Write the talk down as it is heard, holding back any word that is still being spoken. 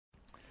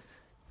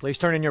Please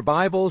turn in your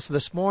Bibles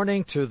this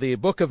morning to the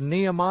book of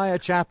Nehemiah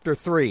chapter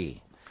 3.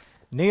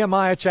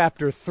 Nehemiah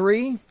chapter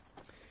 3.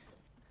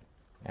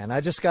 And I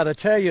just got to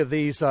tell you,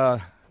 these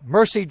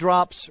mercy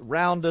drops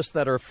round us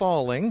that are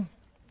falling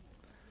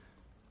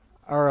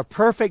are a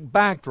perfect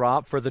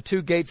backdrop for the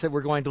two gates that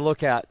we're going to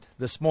look at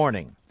this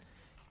morning.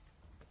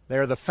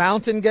 They're the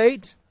Fountain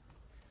Gate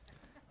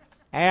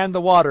and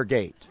the Water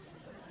Gate.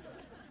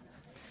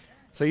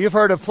 So you've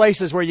heard of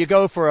places where you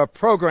go for a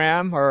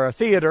program or a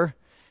theater,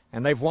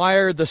 and they've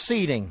wired the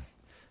seating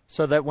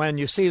so that when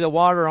you see the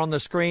water on the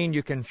screen,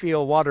 you can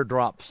feel water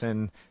drops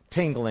and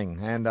tingling.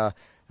 And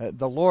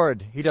the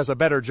Lord, He does a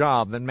better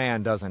job than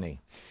man, doesn't He?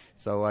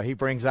 So He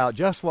brings out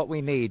just what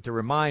we need to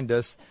remind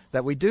us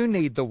that we do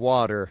need the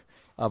water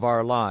of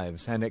our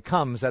lives. And it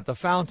comes at the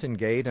fountain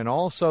gate, and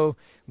also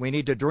we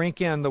need to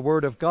drink in the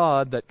Word of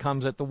God that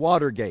comes at the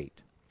water gate.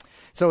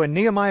 So in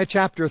Nehemiah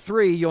chapter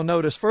 3, you'll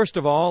notice first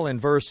of all in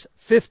verse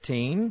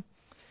 15,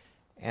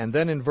 and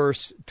then in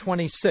verse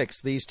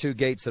 26, these two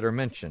gates that are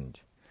mentioned.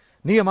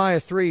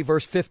 Nehemiah 3,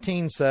 verse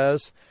 15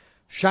 says,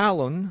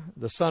 Shallun,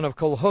 the son of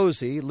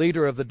Colhozeh,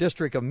 leader of the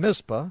district of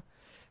Mizpah,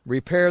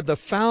 repaired the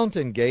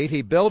fountain gate.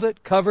 He built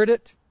it, covered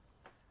it.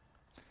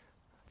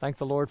 Thank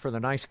the Lord for the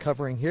nice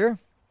covering here.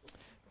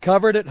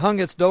 Covered it, hung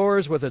its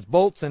doors with its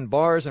bolts and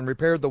bars, and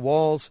repaired the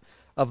walls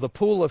of the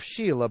pool of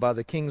Shelah by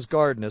the king's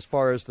garden as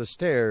far as the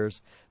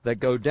stairs that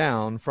go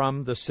down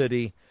from the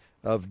city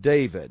of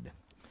David.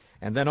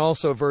 And then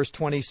also verse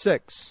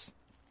 26.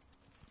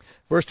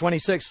 Verse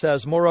 26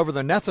 says, Moreover,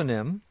 the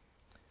Nethinim,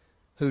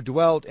 who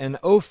dwelt in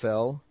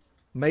Ophel,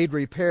 made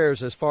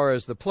repairs as far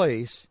as the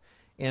place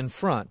in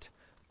front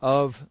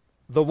of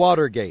the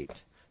water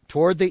gate,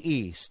 toward the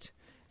east,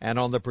 and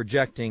on the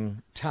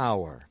projecting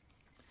tower.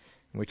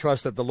 And we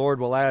trust that the Lord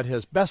will add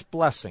His best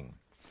blessing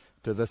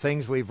to the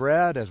things we've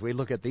read as we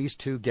look at these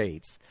two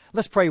gates.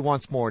 Let's pray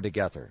once more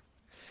together.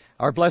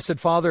 Our blessed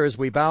Father, as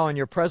we bow in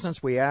your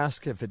presence, we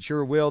ask, if it's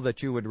your will,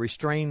 that you would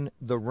restrain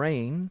the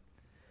rain.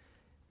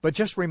 But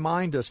just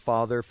remind us,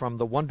 Father, from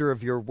the wonder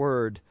of your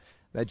word,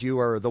 that you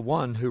are the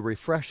one who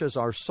refreshes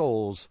our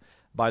souls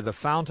by the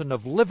fountain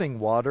of living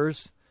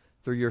waters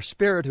through your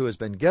Spirit who has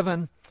been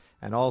given,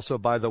 and also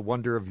by the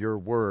wonder of your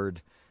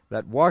word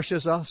that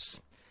washes us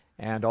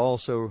and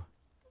also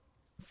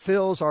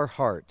fills our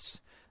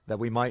hearts, that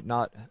we might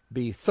not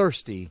be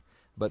thirsty,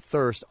 but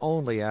thirst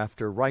only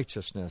after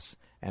righteousness,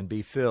 and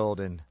be filled,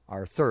 and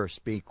our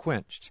thirst be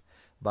quenched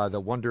by the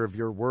wonder of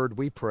your word,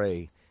 we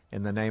pray,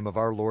 in the name of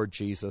our Lord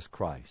Jesus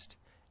Christ.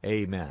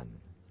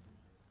 Amen.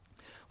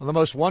 One of the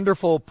most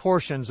wonderful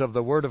portions of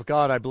the Word of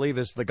God, I believe,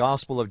 is the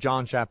Gospel of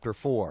John chapter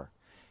 4.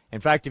 In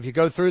fact, if you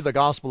go through the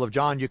Gospel of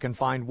John, you can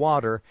find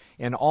water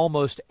in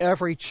almost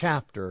every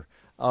chapter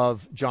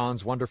of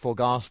John's wonderful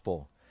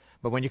Gospel.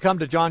 But when you come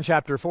to John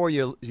chapter 4,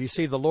 you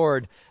see the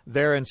Lord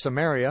there in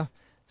Samaria,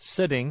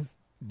 sitting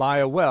by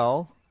a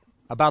well,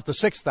 about the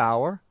 6th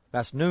hour,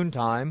 that's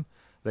noontime,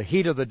 the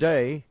heat of the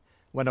day,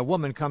 when a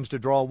woman comes to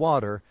draw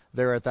water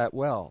there at that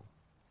well.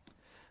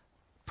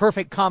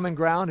 Perfect common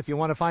ground. If you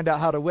want to find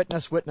out how to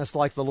witness, witness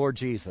like the Lord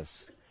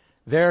Jesus.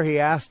 There he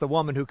asked the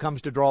woman who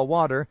comes to draw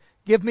water,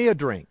 give me a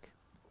drink.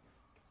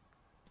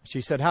 She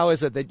said, how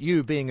is it that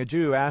you, being a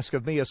Jew, ask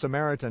of me, a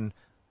Samaritan,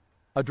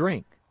 a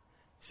drink?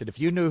 He said, if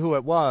you knew who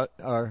it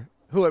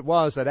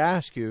was that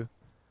asked you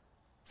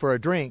for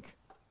a drink,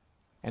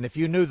 and if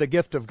you knew the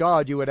gift of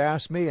God, you would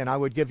ask me, and I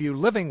would give you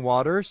living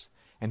waters.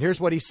 And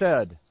here's what he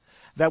said,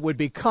 that would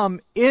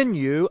become in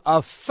you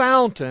a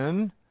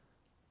fountain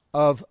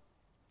of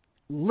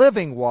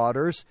living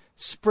waters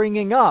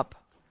springing up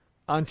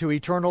unto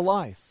eternal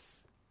life.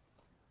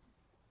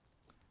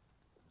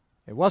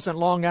 It wasn't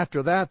long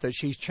after that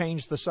she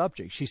changed the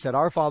subject. She said,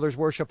 our fathers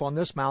worship on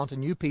this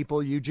mountain. You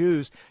people, you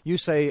Jews, you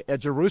say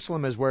at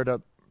Jerusalem is where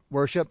to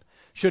worship.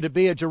 Should it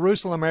be at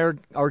Jerusalem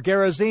or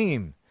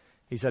Gerizim?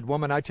 He said,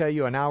 woman, I tell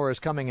you, an hour is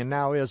coming and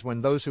now is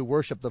when those who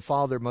worship the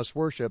Father must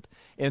worship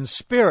in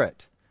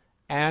spirit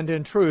and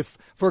in truth.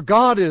 For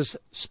God is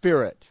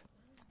spirit,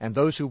 and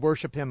those who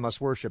worship Him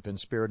must worship in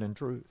spirit and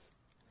truth.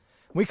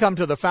 We come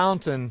to the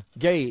fountain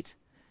gate,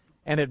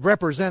 and it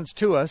represents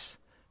to us,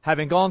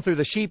 having gone through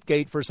the sheep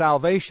gate for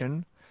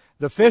salvation,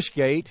 the fish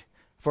gate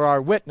for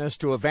our witness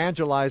to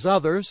evangelize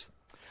others,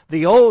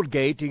 the old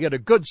gate to get a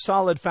good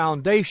solid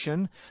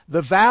foundation,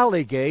 the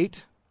valley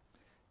gate,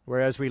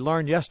 where, as we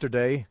learned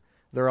yesterday,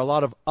 there are a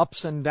lot of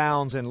ups and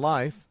downs in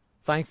life.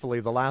 Thankfully,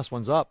 the last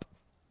one's up.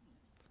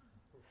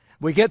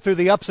 We get through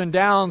the ups and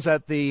downs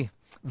at the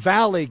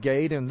valley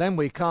gate, and then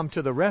we come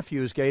to the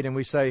refuse gate, and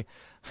we say,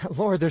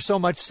 Lord, there's so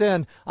much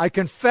sin. I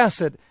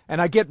confess it,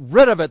 and I get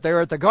rid of it there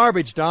at the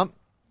garbage dump.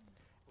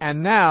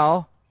 And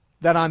now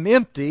that I'm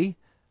empty,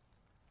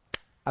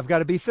 I've got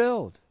to be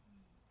filled.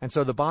 And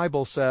so the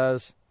Bible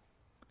says,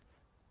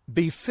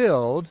 be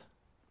filled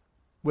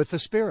with the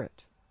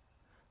Spirit.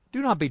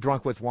 Do not be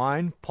drunk with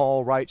wine,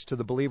 Paul writes to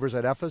the believers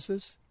at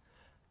Ephesus.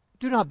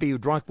 Do not be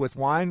drunk with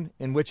wine,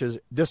 in which is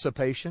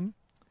dissipation,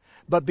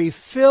 but be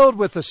filled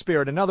with the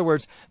Spirit. In other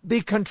words, be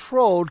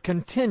controlled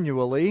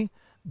continually.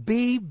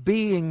 Be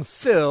being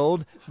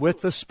filled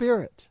with the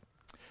Spirit.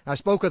 I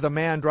spoke with a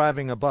man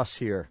driving a bus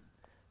here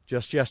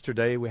just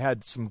yesterday. We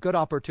had some good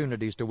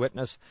opportunities to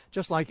witness,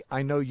 just like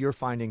I know you're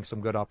finding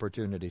some good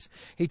opportunities.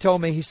 He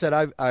told me, he said,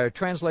 I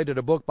translated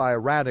a book by a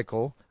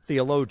radical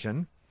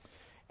theologian,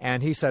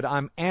 and he said,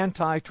 I'm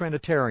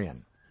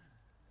anti-Trinitarian.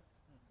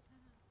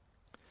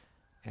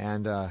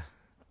 And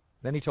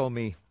then he told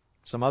me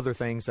some other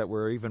things that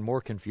were even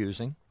more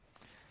confusing.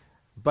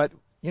 But,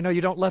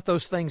 you don't let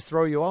those things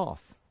throw you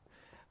off.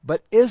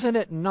 But isn't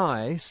it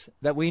nice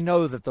that we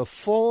know that the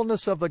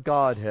fullness of the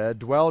Godhead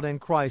dwelled in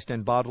Christ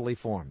in bodily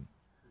form?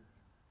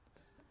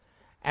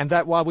 And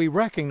that while we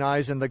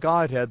recognize in the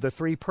Godhead the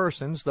three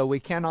persons, though we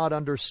cannot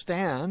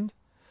understand,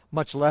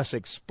 much less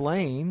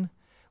explain,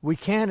 we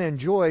can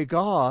enjoy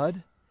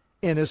God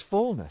in His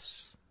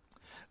fullness.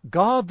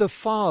 God the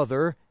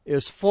Father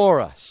is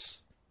for us.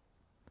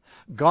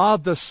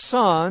 God the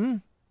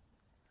Son,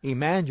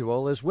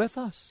 Emmanuel, is with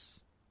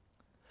us.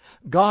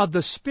 God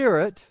the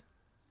Spirit,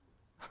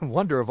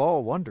 wonder of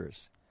all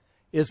wonders,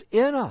 is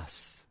in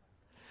us.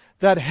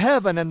 That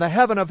heaven and the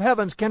heaven of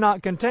heavens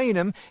cannot contain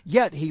Him,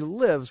 yet He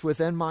lives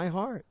within my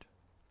heart.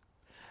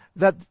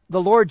 That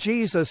the Lord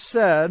Jesus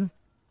said,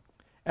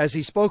 as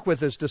He spoke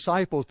with His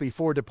disciples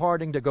before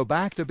departing to go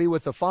back to be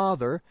with the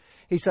Father,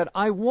 He said,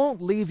 I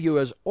won't leave you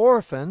as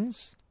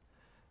orphans,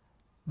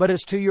 but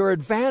it's to your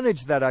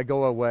advantage that I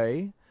go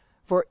away.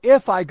 For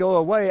if I go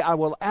away, I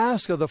will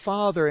ask of the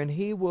Father, and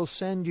He will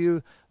send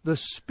you the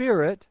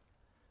Spirit,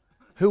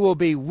 who will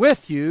be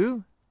with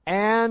you,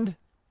 and,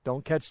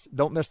 don't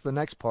miss the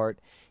next part,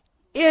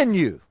 in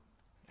you.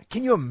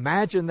 Can you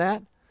imagine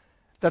that?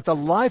 That the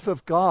life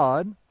of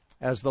God,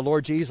 as the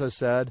Lord Jesus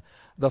said,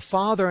 the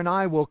Father and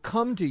I will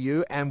come to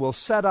you and will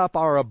set up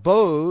our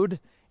abode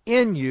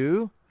in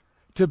you,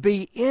 to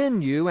be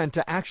in you and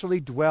to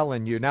actually dwell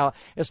in you. Now,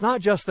 it's not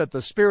just that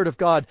the Spirit of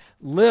God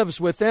lives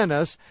within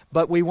us,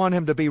 but we want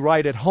Him to be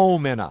right at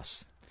home in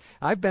us.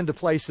 I've been to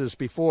places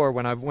before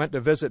when I went to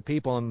visit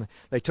people and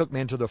they took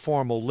me into the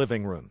formal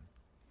living room.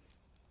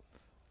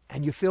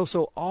 And you feel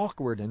so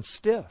awkward and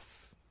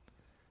stiff.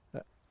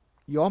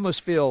 You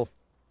almost feel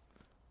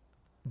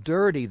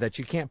dirty that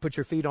you can't put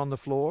your feet on the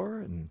floor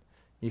and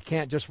you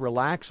can't just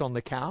relax on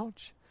the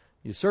couch.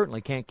 You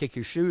certainly can't kick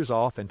your shoes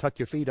off and tuck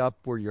your feet up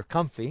where you're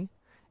comfy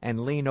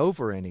and lean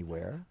over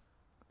anywhere.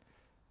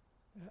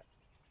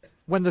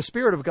 When the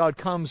Spirit of God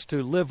comes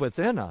to live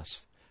within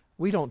us,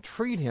 we don't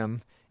treat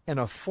Him in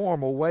a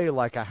formal way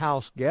like a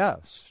house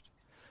guest.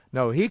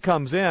 No, He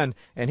comes in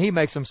and He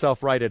makes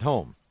Himself right at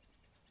home.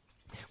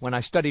 When I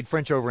studied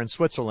French over in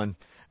Switzerland,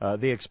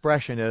 the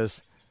expression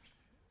is,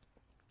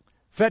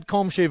 faites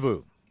comme chez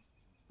vous.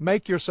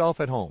 Make yourself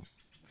at home.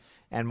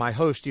 And my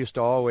host used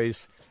to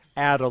always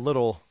add a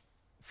little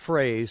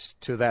phrase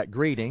to that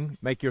greeting,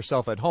 make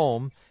yourself at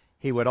home.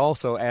 He would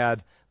also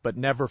add, but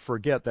never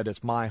forget that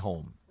it's my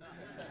home.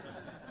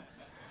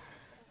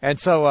 And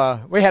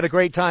so we had a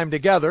great time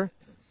together.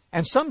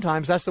 And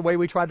sometimes that's the way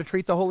we try to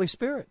treat the Holy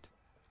Spirit.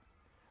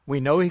 We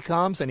know He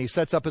comes and He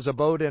sets up His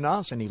abode in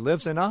us and He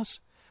lives in us,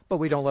 but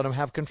we don't let Him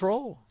have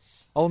control.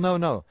 Oh,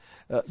 no.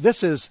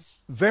 This is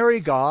very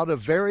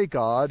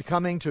God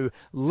coming to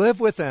live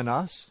within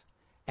us,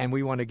 and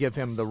we want to give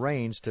Him the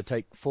reins to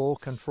take full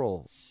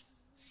control.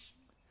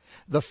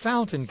 The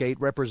fountain gate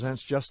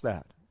represents just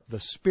that. The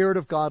Spirit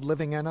of God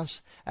living in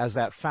us as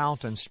that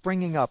fountain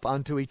springing up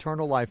unto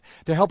eternal life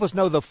to help us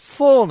know the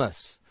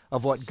fullness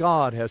of what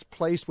God has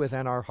placed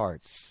within our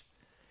hearts.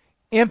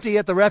 Empty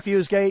at the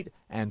refuse gate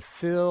and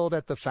filled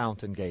at the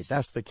fountain gate.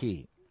 That's the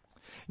key.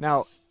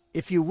 Now,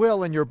 if you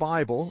will, in your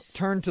Bible,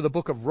 turn to the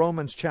book of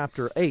Romans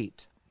chapter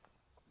 8.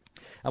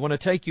 I want to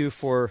take you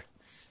for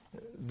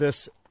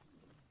this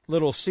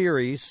little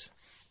series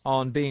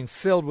on being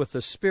filled with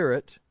the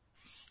Spirit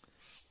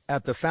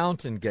at the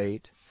fountain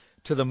gate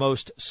to the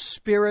most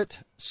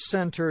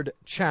Spirit-centered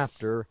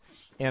chapter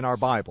in our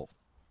Bible.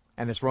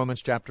 And it's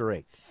Romans chapter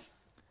 8.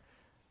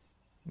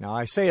 Now,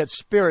 I say it's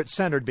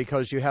Spirit-centered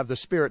because you have the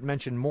Spirit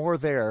mentioned more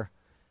there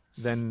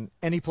than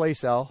any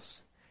place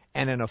else,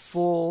 and in a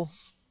full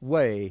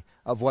way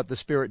of what the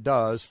Spirit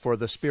does for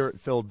the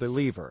Spirit-filled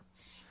believer.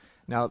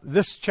 Now,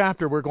 this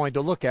chapter we're going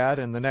to look at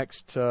in the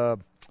next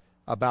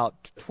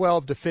about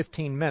 12 to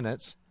 15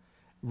 minutes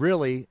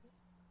really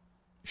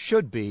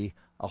should be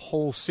a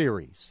whole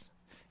series.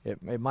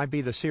 It might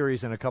be the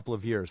series in a couple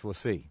of years. We'll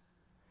see.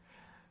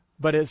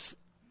 But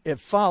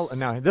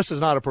now, this is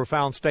not a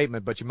profound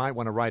statement, but you might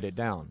want to write it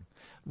down.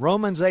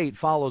 Romans 8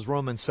 follows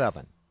Romans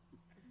 7.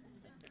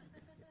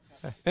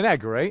 Isn't that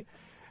great?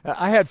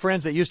 I had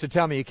friends that used to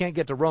tell me you can't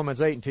get to Romans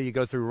 8 until you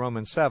go through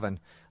Romans 7.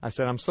 I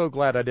said, I'm so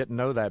glad I didn't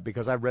know that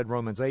because I read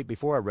Romans 8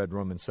 before I read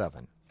Romans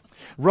 7.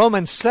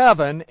 Romans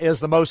 7 is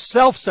the most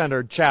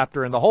self-centered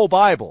chapter in the whole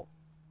Bible,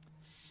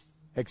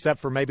 except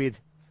for maybe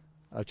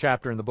a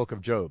chapter in the book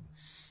of Job.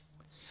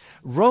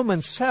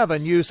 Romans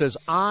 7 uses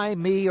I,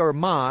 me, or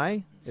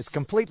my. It's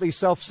completely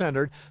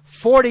self-centered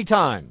 40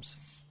 times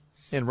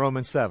in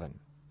Romans 7.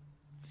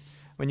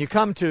 When you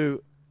come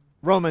to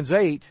Romans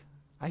 8,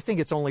 I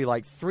think it's only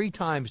like 3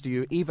 times do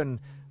you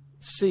even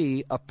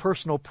see a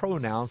personal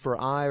pronoun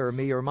for I or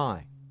me or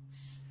my.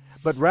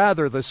 but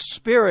rather the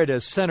Spirit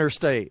is center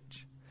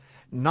stage.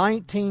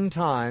 19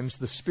 times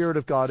the Spirit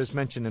of God is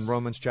mentioned in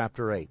Romans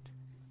chapter 8.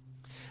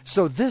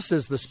 So this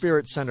is the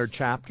Spirit-centered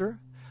chapter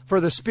for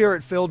the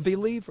Spirit-filled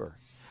believer.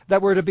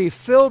 That we're to be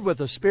filled with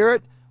the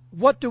Spirit.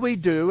 What do we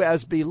do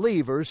as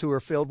believers who are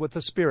filled with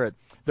the Spirit?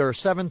 There are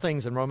 7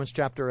 things in Romans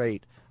chapter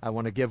 8 I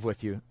want to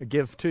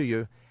give to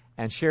you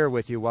and share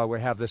with you while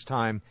we have this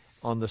time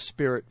on the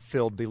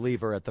Spirit-filled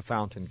believer at the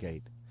fountain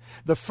gate.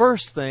 The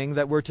first thing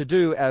that we're to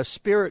do as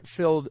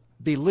Spirit-filled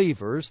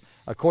believers,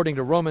 according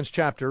to Romans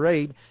chapter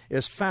 8,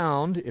 is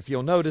found, if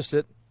you'll notice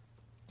it,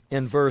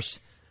 in verse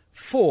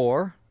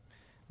 4,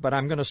 but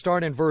I'm going to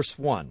start in verse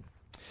 1.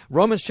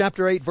 Romans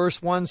chapter 8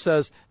 verse 1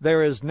 says,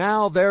 there is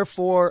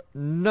therefore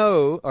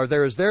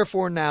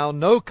now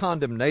no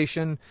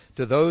condemnation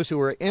to those who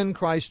are in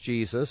Christ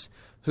Jesus,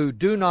 who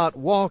do not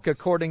walk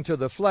according to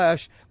the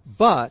flesh,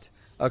 but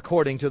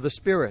according to the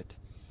Spirit.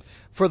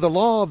 For the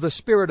law of the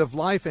Spirit of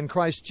life in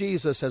Christ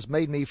Jesus has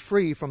made me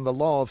free from the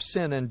law of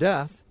sin and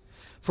death.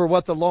 For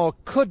what the law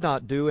could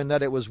not do, in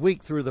that it was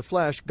weak through the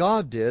flesh,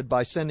 God did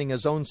by sending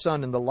His own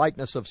Son in the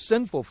likeness of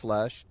sinful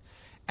flesh.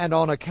 And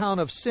on account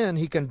of sin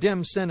He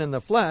condemned sin in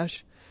the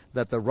flesh,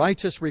 that the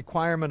righteous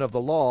requirement of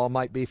the law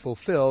might be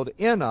fulfilled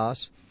in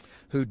us,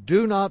 who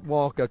do not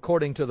walk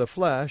according to the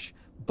flesh,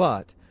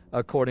 but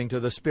according to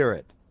the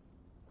Spirit.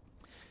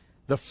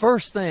 The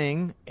first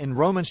thing in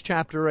Romans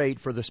chapter 8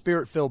 for the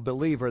Spirit-filled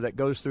believer that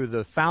goes through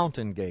the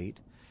fountain gate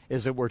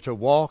is that we're to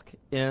walk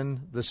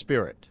in the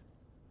Spirit.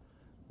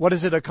 What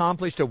does it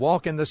accomplish to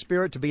walk in the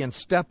Spirit, to be in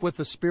step with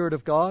the Spirit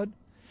of God?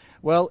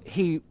 Well,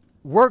 He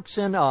works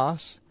in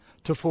us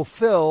to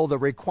fulfill the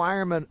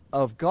requirement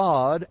of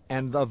God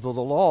and of the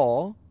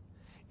law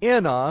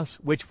in us,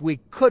 which we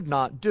could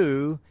not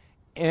do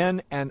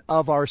in and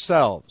of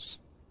ourselves.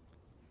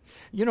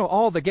 You know,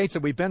 all the gates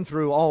that we've been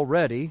through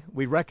already,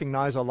 we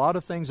recognize a lot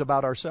of things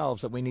about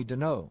ourselves that we need to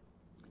know.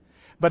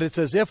 But it's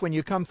as if when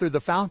you come through the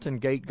fountain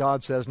gate,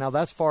 God says, now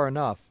that's far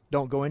enough.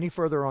 Don't go any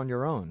further on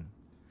your own.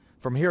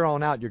 From here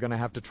on out, you're going to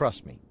have to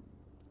trust me.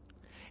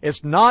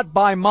 It's not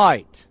by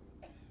might,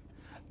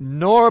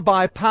 nor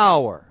by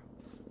power,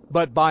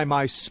 but by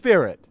my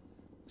Spirit,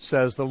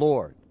 says the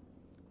Lord.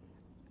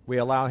 We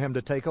allow Him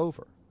to take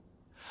over.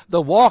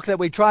 The walk that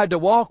we tried to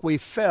walk, we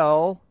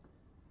fell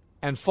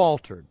and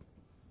faltered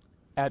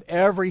at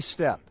every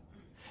step.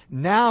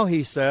 Now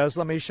He says,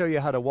 let me show you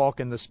how to walk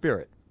in the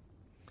Spirit.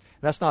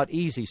 That's not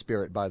easy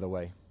spirit, by the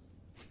way.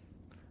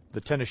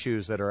 The tennis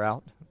shoes that are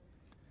out.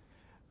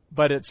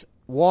 But it's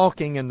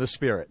walking in the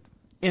Spirit,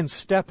 in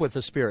step with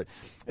the Spirit.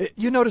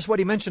 You notice what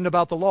He mentioned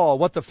about the law,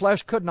 what the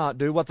flesh could not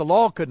do, what the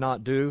law could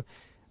not do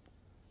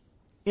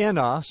in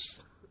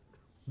us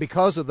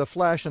because of the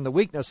flesh and the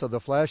weakness of the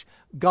flesh.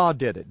 God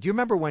did it. Do you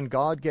remember when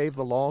God gave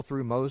the law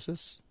through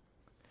Moses?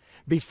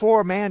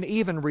 Before man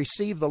even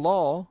received the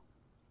law,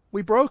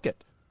 we broke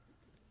it.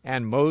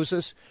 And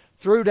Moses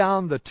threw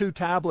down the 2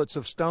 tablets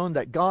of stone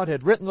that God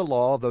had written the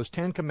law, those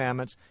 10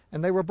 commandments,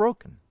 and they were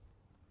broken.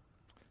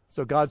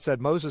 So God said,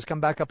 Moses,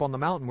 come back up on the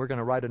mountain. We're going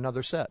to write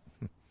another set.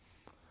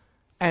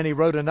 And He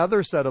wrote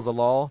another set of the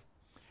law.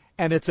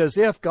 And it's as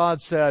if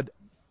God said,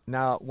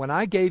 now, when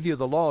I gave you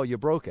the law, you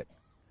broke it.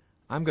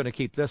 I'm going to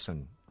keep this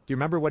one. Do you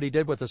remember what He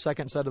did with the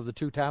second set of the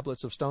 2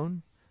 tablets of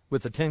stone?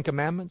 With the 10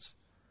 commandments?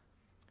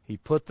 He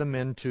put them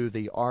into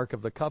the Ark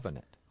of the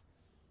Covenant.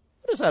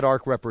 What does that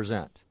Ark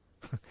represent?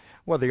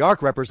 Well, the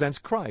Ark represents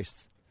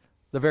Christ,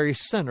 the very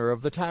center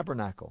of the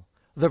tabernacle,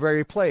 the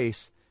very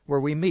place where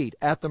we meet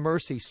at the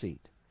mercy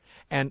seat.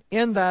 And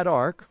in that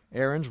Ark,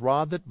 Aaron's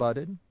rod that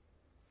budded,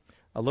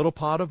 a little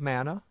pot of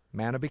manna,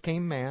 manna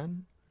became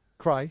man,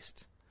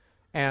 Christ,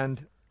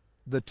 and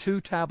the 2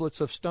 tablets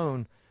of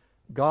stone.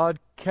 God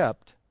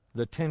kept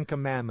the 10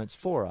 commandments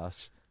for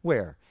us.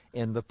 Where?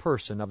 In the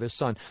person of His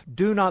Son.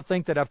 Do not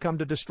think that I've come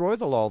to destroy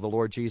the law, the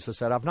Lord Jesus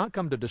said. I've not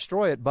come to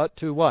destroy it, but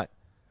to what?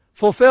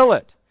 Fulfill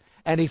it.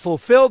 And He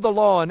fulfilled the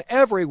law in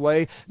every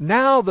way.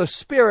 Now the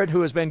Spirit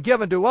who has been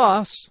given to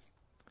us,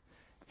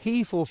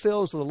 He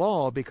fulfills the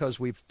law because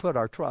we've put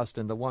our trust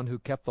in the one who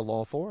kept the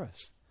law for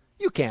us.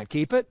 You can't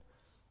keep it.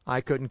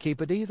 I couldn't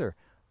keep it either.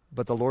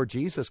 But the Lord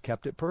Jesus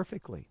kept it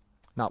perfectly.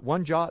 Not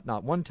one jot,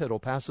 not one tittle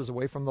passes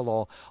away from the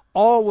law.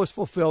 All was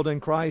fulfilled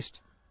in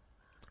Christ.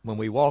 When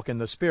we walk in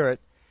the Spirit,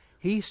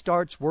 He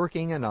starts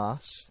working in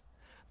us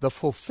the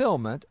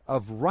fulfillment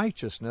of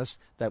righteousness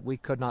that we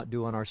could not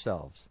do in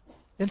ourselves.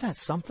 Isn't that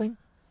something?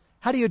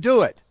 How do you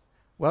do it?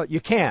 Well, you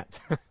can't.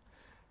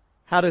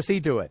 How does He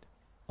do it?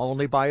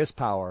 Only by His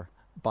power,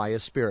 by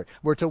His Spirit.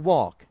 We're to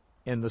walk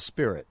in the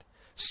Spirit.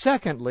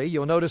 Secondly,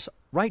 you'll notice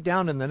right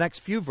down in the next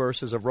few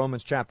verses of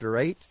Romans chapter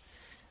 8,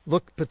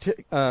 look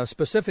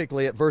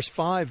specifically at verse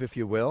 5, if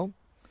you will.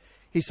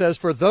 He says,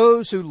 for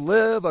those who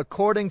live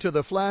according to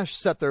the flesh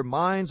set their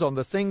minds on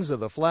the things of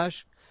the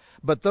flesh,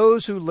 but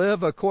those who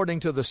live according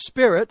to the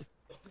Spirit,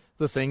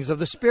 the things of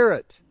the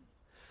Spirit.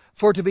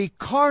 For to be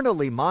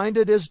carnally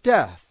minded is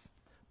death,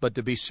 but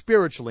to be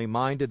spiritually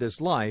minded is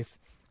life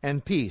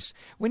and peace.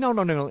 We not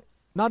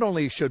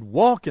only should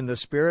walk in the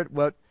Spirit,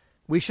 but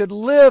we should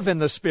live in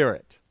the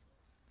Spirit.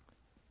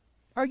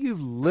 Are you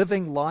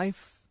living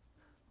life?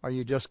 Or are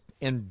you just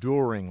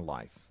enduring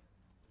life?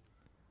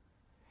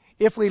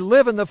 If we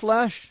live in the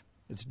flesh,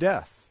 it's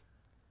death.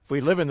 If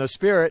we live in the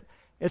Spirit,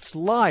 it's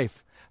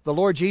life. The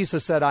Lord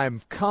Jesus said, I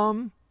am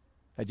come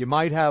that you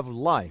might have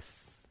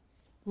life.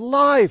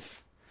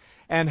 Life!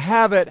 And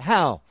have it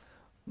how?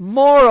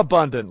 More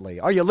abundantly.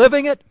 Are you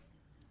living it?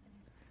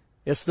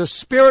 It's the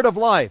Spirit of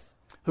life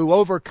who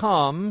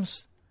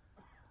overcomes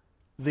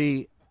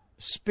the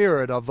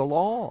spirit of the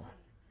law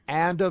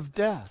and of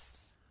death.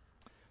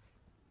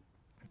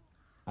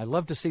 I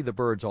love to see the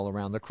birds all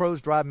around. The crows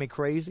drive me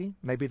crazy.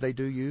 Maybe they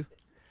do you.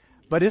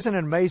 But isn't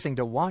it amazing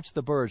to watch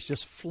the birds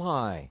just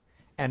fly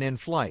and in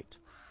flight?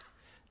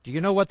 Do you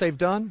know what they've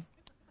done?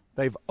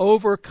 They've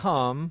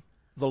overcome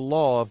the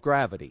law of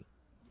gravity.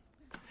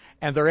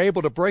 And they're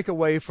able to break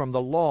away from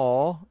the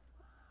law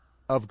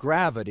of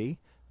gravity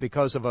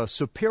because of a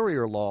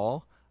superior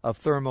law of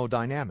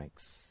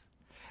thermodynamics.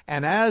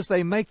 And as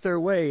they make their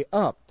way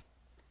up,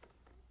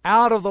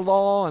 out of the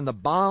law and the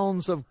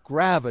bounds of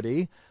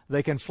gravity,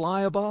 they can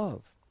fly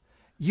above.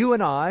 You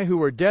and I, who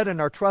were dead in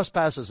our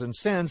trespasses and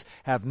sins,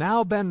 have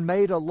now been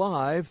made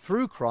alive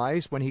through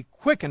Christ when He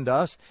quickened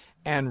us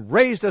and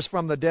raised us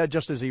from the dead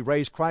just as He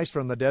raised Christ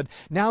from the dead.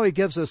 Now He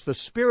gives us the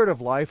Spirit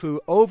of life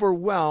who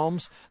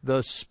overwhelms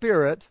the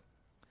spirit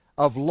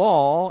of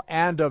law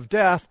and of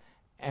death,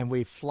 and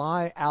we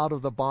fly out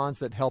of the bonds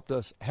that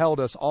held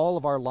us all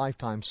of our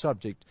lifetime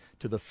subject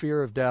to the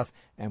fear of death,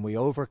 and we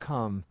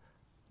overcome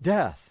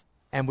death,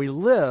 and we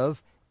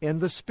live in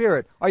the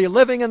Spirit. Are you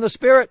living in the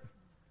Spirit?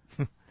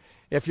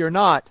 If you're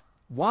not,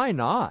 why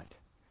not?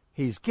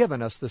 He's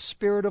given us the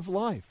Spirit of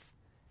life,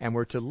 and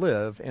we're to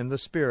live in the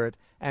Spirit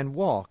and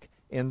walk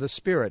in the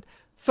Spirit.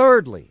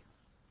 Thirdly,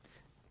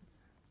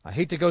 I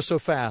hate to go so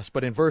fast,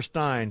 but in verse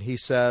 9 he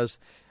says,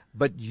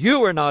 but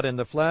you are not in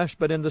the flesh,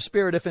 but in the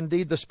Spirit, if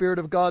indeed the Spirit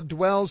of God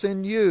dwells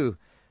in you.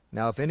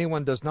 Now, if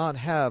anyone does not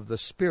have the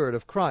Spirit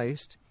of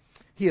Christ,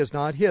 he is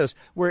not his.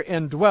 We're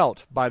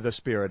indwelt by the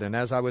Spirit, and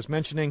as I was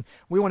mentioning,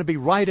 we want to be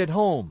right at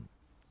home.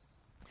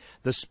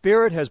 The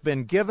Spirit has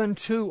been given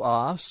to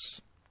us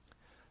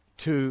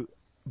to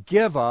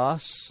give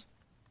us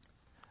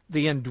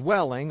the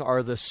indwelling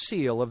or the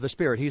seal of the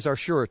Spirit. He's our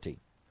surety.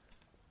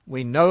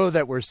 We know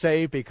that we're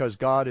saved because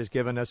God has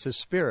given us His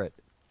Spirit.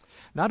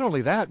 Not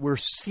only that, we're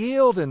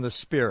sealed in the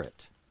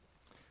Spirit.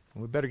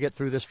 We better get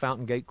through this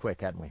fountain gate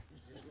quick, hadn't we?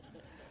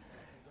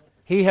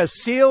 He has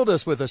sealed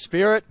us with the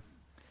Spirit.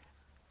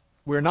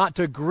 We're not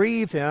to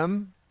grieve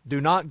Him.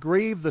 Do not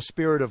grieve the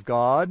Spirit of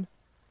God.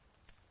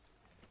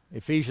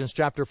 Ephesians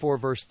chapter 4,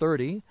 verse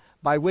 30,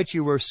 by which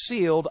you were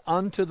sealed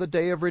unto the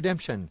day of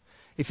redemption.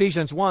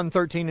 Ephesians 1,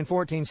 13 and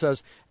 14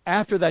 says,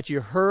 after that you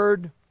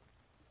heard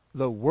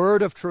the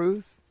word of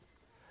truth,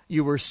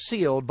 you were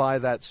sealed by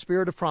that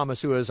Spirit of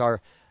promise, who is our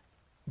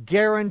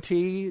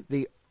guarantee,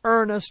 the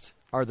earnest,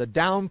 or the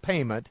down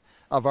payment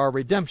of our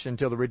redemption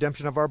till the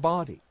redemption of our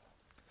body.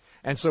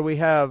 And so we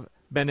have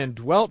been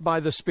indwelt by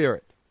the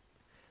Spirit.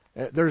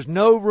 There's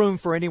no room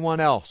for anyone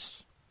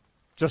else,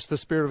 just the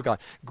Spirit of God.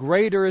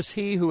 Greater is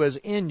He who is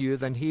in you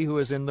than he who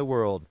is in the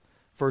world.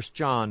 1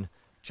 John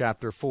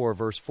chapter 4,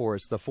 verse 4.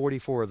 It's the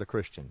 44 of the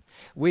Christian.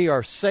 We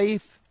are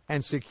safe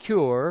and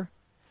secure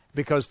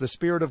because the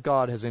Spirit of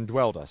God has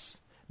indwelt us.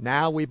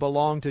 Now we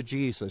belong to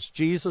Jesus.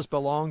 Jesus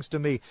belongs to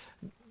me,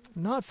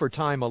 not for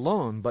time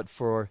alone, but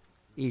for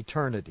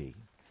eternity.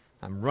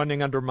 I'm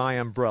running under my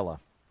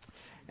umbrella.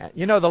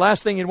 You know, the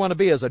last thing you'd want to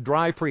be is a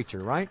dry preacher,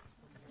 right?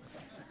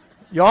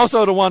 You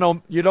also don't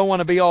want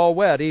to be all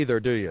wet either,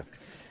 do you?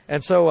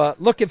 And so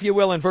look, if you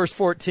will, in verse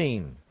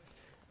 14.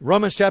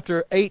 Romans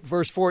chapter 8,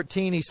 verse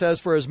 14, he says,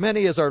 for as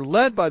many as are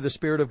led by the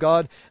Spirit of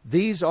God,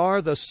 these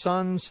are the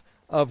sons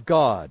of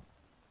God.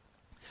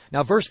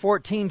 Now, verse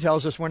 14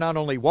 tells us we're not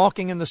only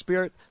walking in the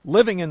Spirit,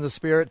 living in the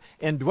Spirit,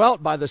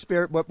 indwelt by the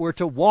Spirit, but we're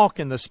to walk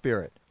in the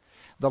Spirit.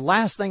 The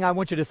last thing I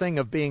want you to think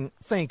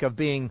of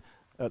being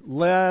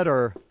led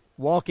or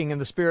walking in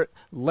the Spirit,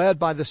 led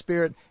by the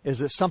Spirit, is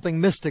it something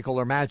mystical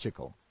or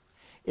magical?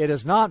 It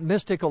is not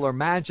mystical or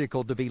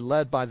magical to be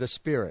led by the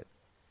Spirit.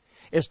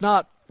 It's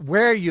not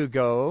where you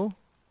go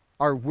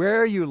or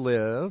where you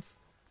live,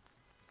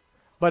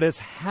 but it's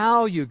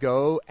how you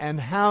go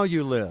and how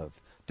you live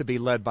to be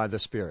led by the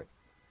Spirit.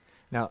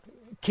 Now,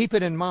 keep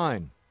it in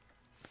mind.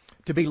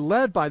 To be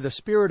led by the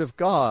Spirit of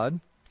God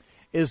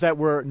is that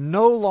we're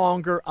no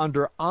longer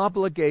under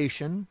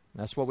obligation.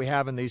 That's what we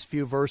have in these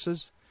few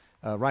verses,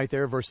 right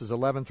there, verses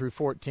 11 through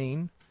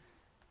 14,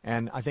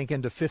 and I think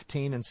into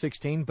 15 and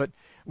 16. But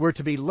we're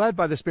to be led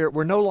by the Spirit.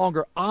 We're no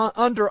longer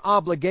under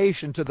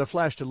obligation to the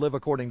flesh to live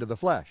according to the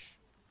flesh.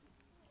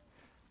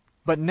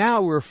 But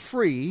now we're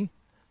free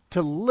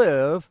to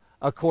live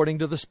according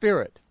to the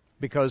Spirit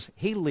because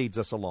He leads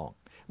us along.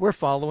 We're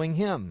following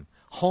Him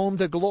home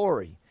to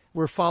glory.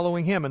 We're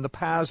following Him in the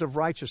paths of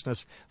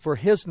righteousness for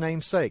His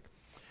name's sake.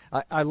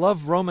 I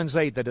love Romans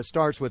 8, that it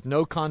starts with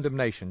no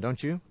condemnation,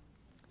 don't you?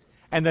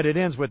 And that it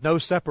ends with no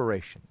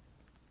separation.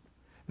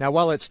 Now,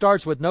 while it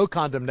starts with no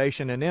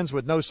condemnation and ends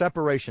with no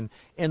separation,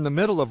 in the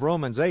middle of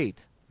Romans 8,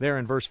 there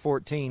in verse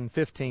 14,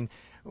 15,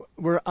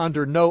 We're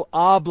under no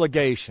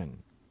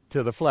obligation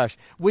to the flesh.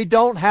 We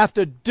don't have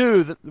to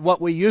do what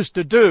we used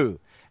to do.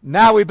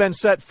 Now we've been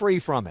set free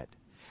from it.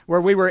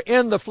 Where we were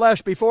in the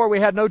flesh before, we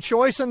had no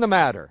choice in the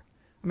matter.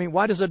 I mean,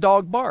 why does a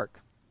dog bark?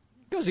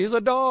 Because he's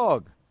a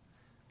dog.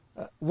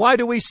 Why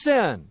do we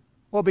sin?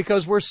 Well,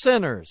 because we're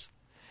sinners.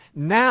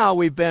 Now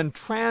we've been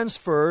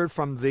transferred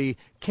from the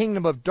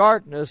kingdom of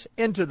darkness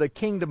into the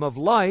kingdom of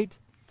light,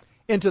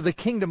 into the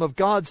kingdom of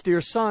God's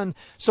dear Son.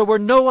 So we're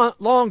no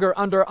longer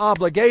under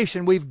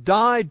obligation. We've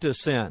died to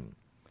sin.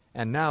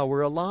 And now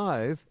we're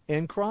alive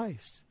in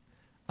Christ,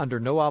 under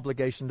no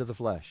obligation to the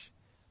flesh.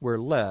 We're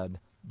led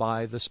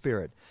by the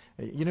Spirit.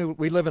 You know,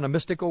 we live in a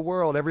mystical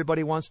world.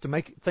 Everybody wants to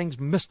make things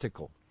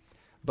mystical.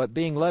 But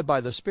being led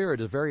by the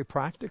Spirit is very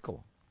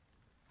practical.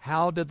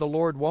 How did the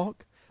Lord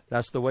walk?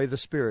 That's the way the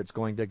Spirit's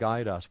going to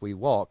guide us. We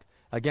walk.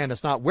 Again,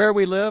 it's not where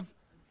we live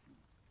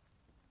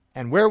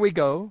and where we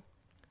go,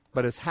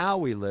 but it's how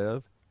we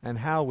live and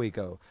how we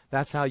go.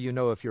 That's how you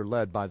know if you're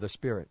led by the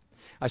Spirit.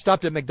 I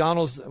stopped at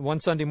McDonald's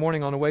one Sunday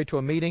morning on the way to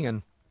a meeting,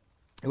 and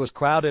it was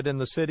crowded in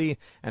the city.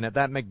 And at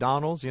that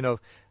McDonald's, you know,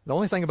 the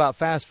only thing about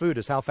fast food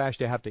is how fast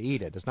you have to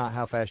eat it. It's not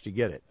how fast you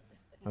get it.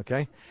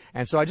 Okay?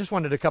 And so I just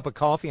wanted a cup of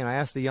coffee, and I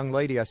asked the young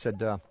lady, I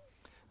said,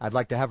 I'd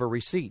like to have a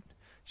receipt.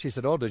 She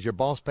said, oh, does your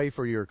boss pay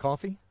for your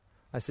coffee?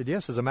 I said,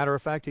 yes, as a matter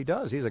of fact, he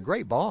does. He's a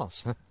great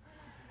boss.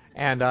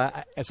 And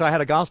so I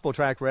had a gospel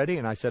tract ready,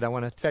 and I said, I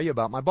want to tell you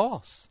about my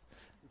boss.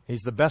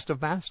 He's the best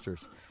of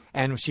masters.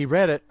 And she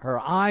read it. Her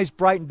eyes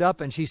brightened up,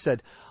 and she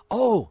said,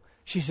 oh,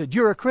 she said,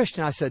 you're a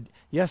Christian. I said,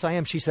 yes, I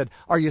am. She said,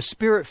 are you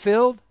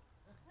Spirit-filled?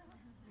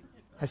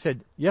 I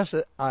said, yes,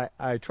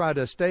 I try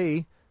to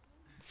stay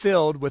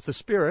filled with the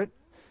Spirit.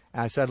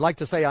 And I said, I'd like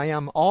to say I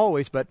am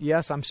always, but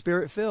yes, I'm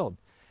Spirit-filled.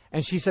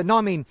 And she said, no,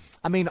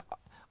 I mean,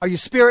 are you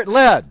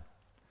Spirit-led?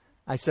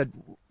 I said,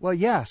 well,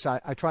 yes,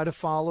 I try to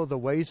follow the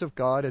ways of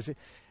God.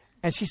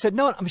 And she said,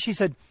 no, she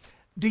said,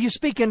 do you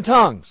speak in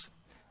tongues?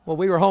 Well,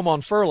 we were home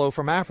on furlough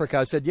from Africa.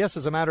 I said, yes,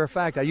 as a matter of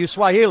fact, I use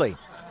Swahili.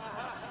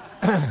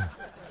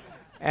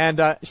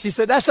 And she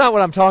said, that's not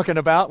what I'm talking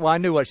about. Well, I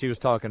knew what she was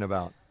talking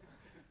about.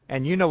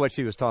 And you know what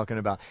she was talking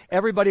about.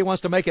 Everybody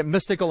wants to make it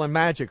mystical and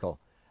magical.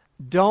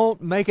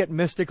 Don't make it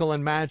mystical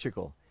and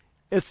magical.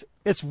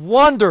 It's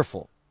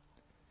wonderful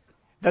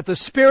that the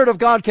Spirit of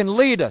God can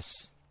lead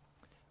us,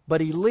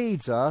 but He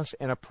leads us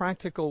in a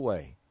practical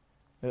way.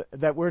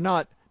 That we're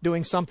not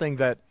doing something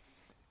that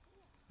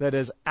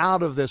is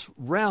out of this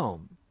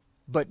realm,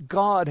 but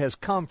God has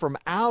come from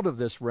out of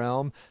this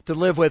realm to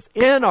live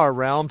within our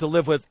realm, to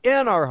live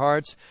within our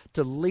hearts,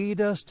 to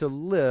lead us to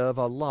live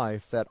a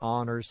life that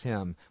honors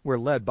Him. We're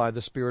led by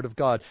the Spirit of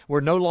God. We're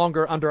no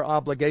longer under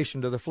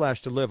obligation to the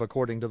flesh to live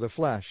according to the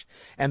flesh.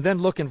 And then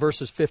look in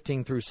verses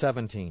 15 through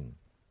 17.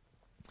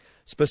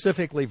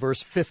 Specifically,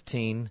 verse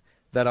 15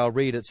 that I'll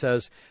read, it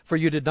says, for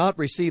you did not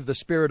receive the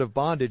spirit of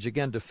bondage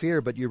again to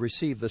fear, but you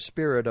received the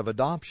spirit of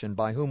adoption,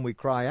 by whom we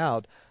cry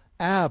out,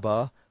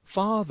 Abba,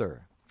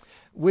 Father.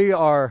 We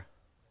are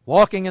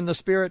walking in the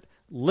Spirit,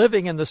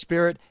 living in the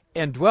Spirit,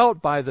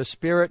 indwelt by the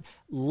Spirit,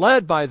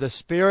 led by the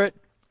Spirit,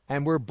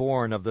 and we're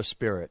born of the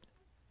Spirit.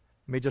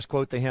 Let me just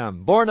quote the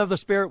hymn. Born of the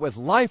Spirit with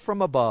life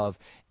from above,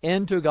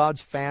 into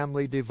God's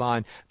family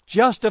divine,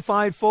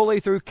 justified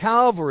fully through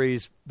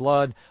Calvary's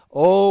blood.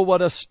 Oh,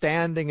 what a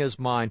standing is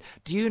mine.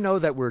 Do you know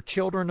that we're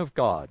children of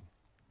God?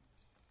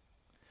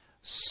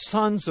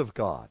 Sons of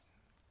God.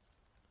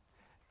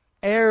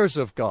 Heirs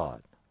of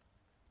God.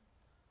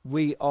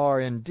 We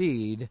are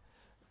indeed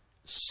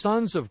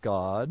sons of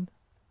God,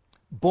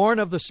 born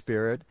of the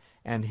Spirit,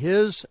 and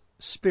His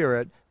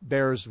Spirit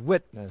bears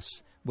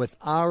witness with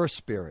our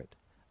spirit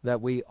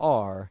that we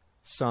are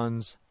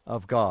sons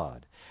of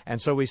God.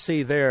 And so we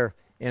see there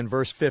in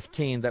verse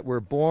 15 that we're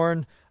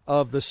born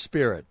of the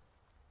Spirit.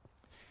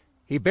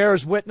 He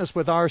bears witness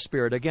with our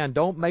spirit. Again,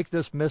 don't make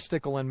this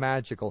mystical and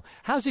magical.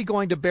 How's He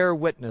going to bear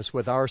witness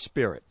with our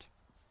spirit?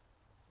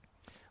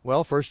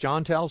 Well, 1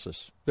 John tells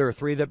us there are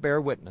three that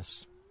bear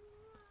witness.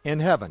 In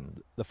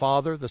heaven, the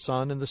Father, the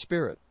Son, and the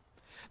Spirit.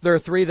 There are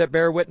three that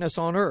bear witness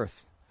on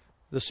earth.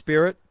 The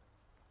Spirit,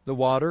 the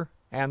water,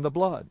 and the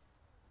blood.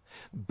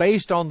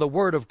 Based on the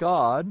Word of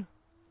God,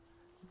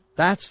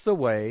 that's the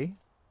way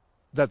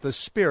that the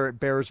Spirit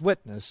bears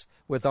witness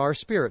with our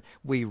spirit.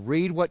 We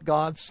read what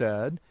God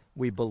said.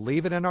 We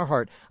believe it in our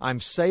heart. I'm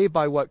saved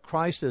by what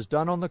Christ has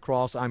done on the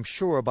cross. I'm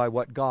sure by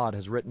what God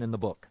has written in the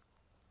book.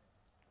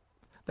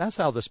 That's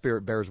how the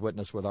Spirit bears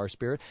witness with our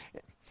spirit.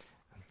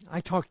 I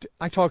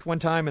talked one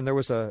time, and there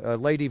was a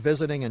lady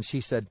visiting, and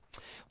she said,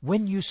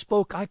 when you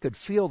spoke, I could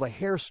feel the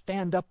hair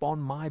stand up on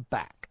my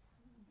back.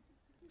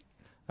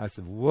 I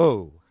said,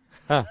 whoa.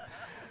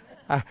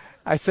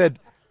 I said,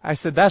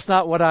 that's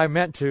not what I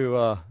meant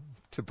to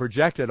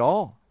project at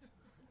all.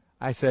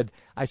 I said,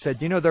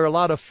 you know, there are a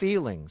lot of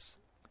feelings,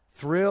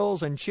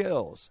 thrills and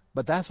chills,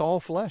 but that's all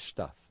flesh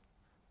stuff.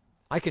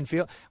 I can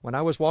feel, when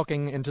I was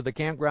walking into the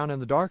campground in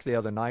the dark the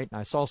other night, and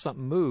I saw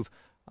something move,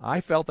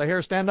 I felt the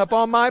hair stand up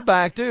on my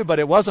back too, but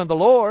it wasn't the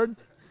Lord.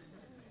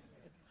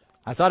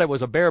 I thought it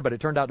was a bear, but it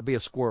turned out to be a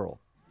squirrel.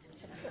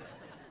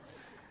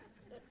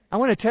 I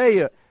want to tell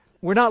you,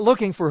 we're not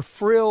looking for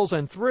frills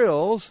and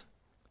thrills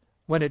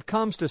when it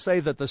comes to say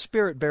that the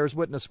Spirit bears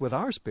witness with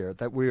our spirit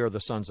that we are the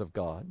sons of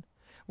God.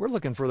 We're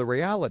looking for the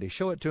reality.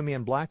 Show it to me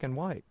in black and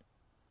white.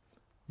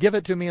 Give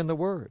it to me in the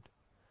Word.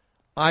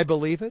 I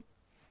believe it.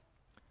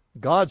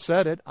 God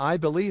said it. I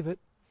believe it.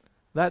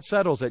 That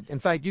settles it. In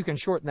fact, you can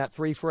shorten that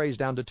 3 phrase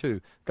down to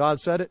 2. God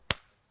said it.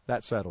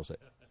 That settles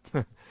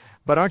it.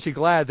 But aren't you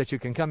glad that you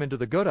can come into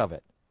the good of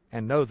it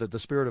and know that the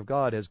Spirit of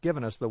God has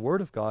given us the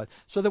Word of God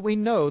so that we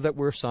know that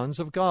we're sons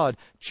of God,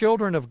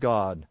 children of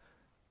God.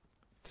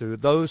 To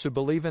those who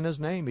believe in His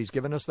name, He's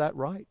given us that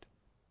right.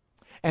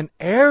 And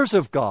heirs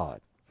of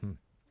God.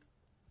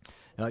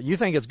 Now, you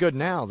think it's good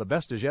now. The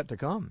best is yet to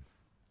come.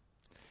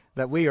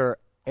 That we are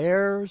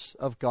heirs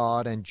of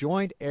God and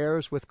joint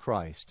heirs with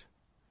Christ.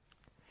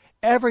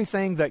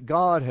 Everything that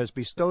God has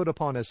bestowed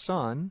upon His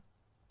Son,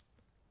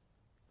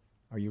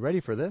 are you ready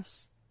for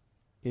this?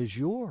 Is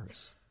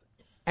yours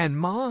and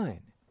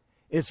mine.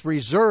 It's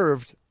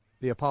reserved,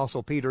 the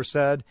Apostle Peter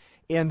said,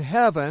 in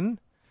heaven.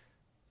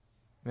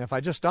 And if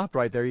I just stopped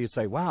right there, you'd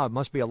say, wow, it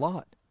must be a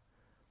lot.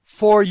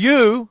 For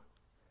you,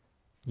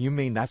 you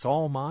mean that's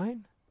all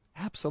mine?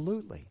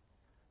 Absolutely.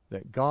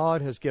 That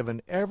God has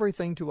given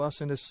everything to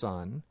us in His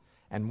Son,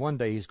 and one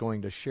day He's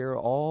going to share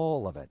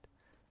all of it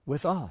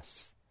with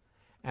us.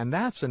 And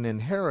that's an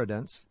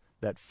inheritance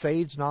that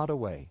fades not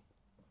away.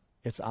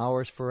 It's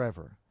ours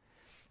forever.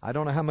 I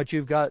don't know how much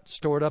you've got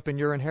stored up in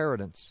your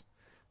inheritance,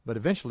 but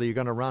eventually you're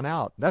going to run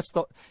out. That's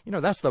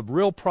the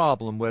real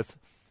problem with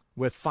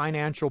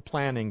financial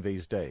planning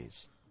these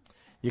days.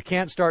 You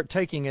can't start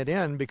taking it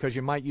in because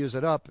you might use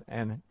it up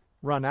and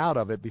run out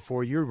of it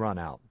before you run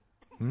out.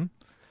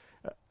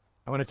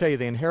 I want to tell you,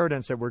 the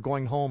inheritance that we're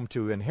going home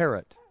to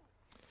inherit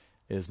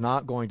is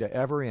not going to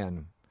ever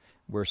end.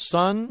 We're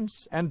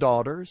sons and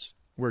daughters,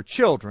 we're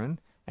children,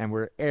 and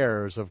we're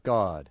heirs of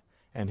God.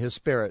 And His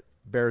Spirit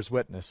bears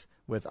witness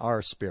with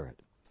our spirit.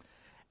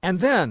 And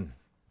then,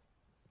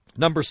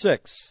 number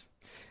 6,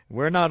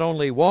 we're not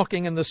only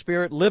walking in the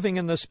Spirit, living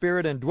in the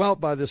Spirit, and dwelt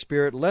by the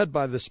Spirit, led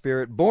by the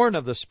Spirit, born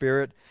of the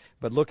Spirit,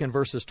 but look in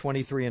verses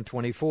 23 and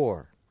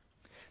 24.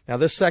 Now,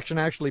 this section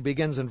actually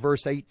begins in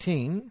verse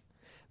 18,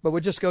 but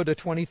we'll just go to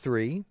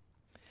 23,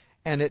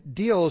 and it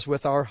deals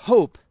with our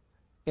hope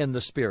in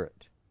the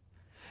Spirit.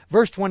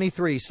 Verse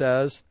 23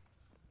 says,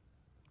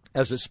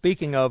 as it's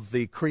speaking of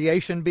the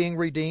creation being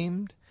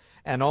redeemed,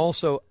 and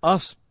also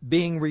us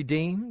being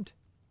redeemed,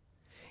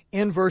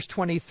 in verse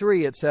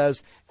 23 it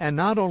says, and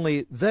not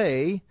only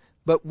they,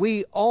 but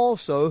we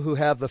also who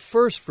have the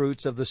first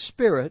fruits of the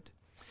Spirit,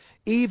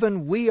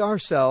 even we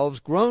ourselves,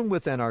 grown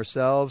within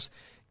ourselves,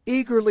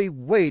 eagerly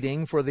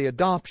waiting for the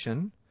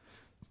adoption,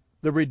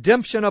 the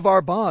redemption of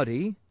our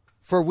body,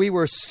 for we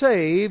were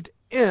saved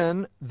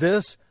in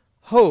this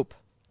hope.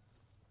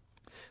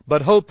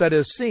 But hope that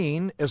is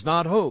seen is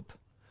not hope.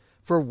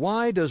 For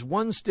why does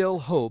one still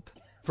hope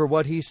for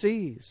what he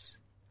sees?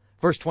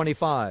 Verse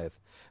 25,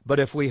 but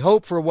if we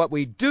hope for what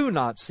we do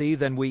not see,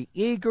 then we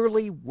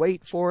eagerly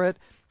wait for it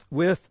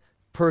with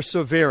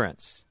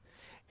perseverance.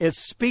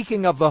 It's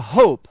speaking of the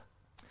hope,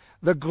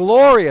 the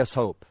glorious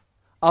hope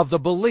of the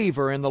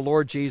believer in the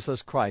Lord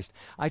Jesus Christ.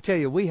 I tell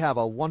you, we have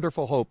a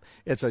wonderful hope.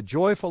 It's a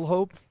joyful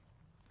hope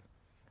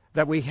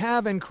that we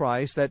have in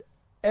Christ, that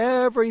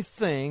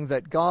everything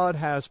that God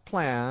has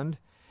planned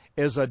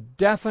is a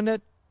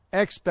definite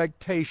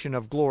expectation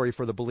of glory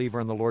for the believer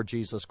in the Lord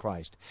Jesus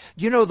Christ.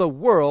 You know, the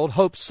world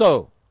hopes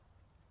so,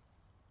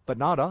 but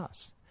not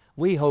us.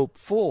 We hope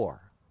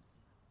for.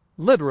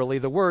 Literally,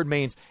 the word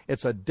means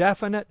it's a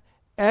definite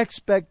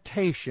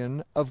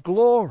expectation of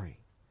glory.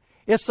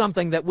 It's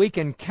something that we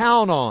can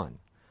count on,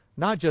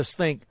 not just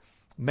think,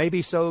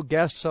 maybe so,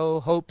 guess so,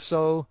 hope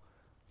so,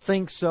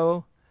 think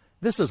so.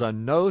 This is a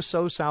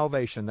no-so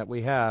salvation that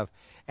we have,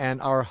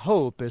 and our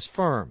hope is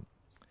firm.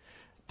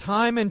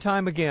 Time and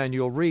time again,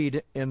 you'll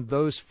read in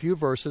those few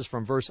verses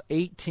from verse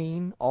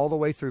 18 all the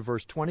way through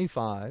verse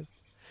 25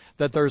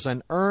 that there's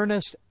an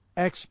earnest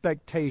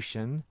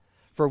expectation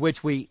for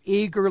which we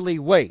eagerly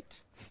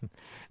wait.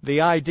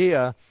 The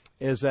idea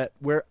is that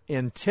we're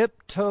in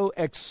tiptoe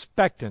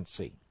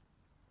expectancy.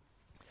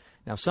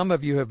 Now, some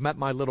of you have met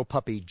my little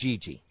puppy,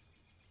 Gigi.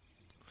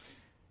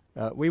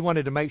 We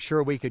wanted to make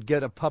sure we could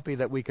get a puppy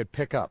that we could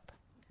pick up.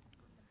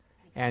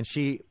 And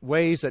she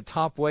weighs at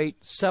top weight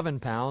 7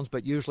 pounds,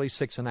 but usually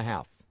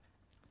 6.5.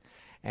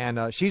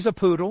 And she's a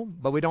poodle,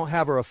 but we don't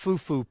have her a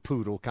foo-foo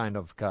poodle kind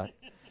of cut.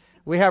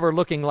 We have her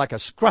looking like a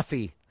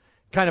scruffy,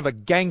 kind of a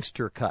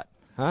gangster cut.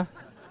 Huh?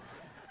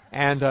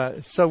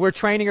 And so we're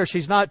training her.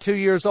 She's not 2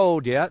 years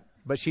old yet,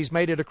 but she's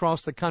made it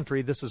across the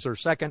country. This is her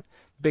second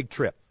big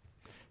trip.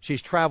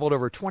 She's traveled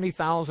over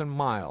 20,000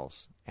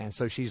 miles, and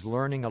so she's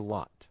learning a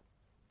lot.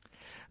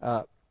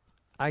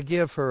 I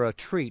give her a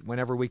treat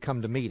whenever we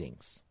come to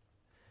meetings.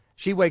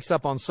 She wakes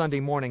up on Sunday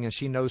morning and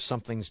she knows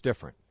something's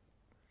different.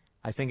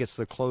 I think it's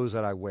the clothes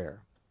that I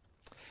wear.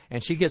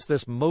 And she gets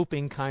this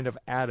moping kind of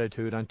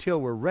attitude until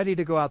we're ready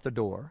to go out the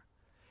door.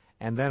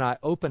 And then I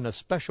open a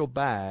special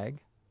bag,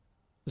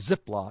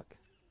 Ziploc,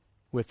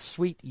 with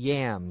sweet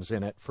yams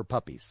in it for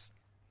puppies.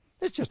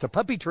 It's just a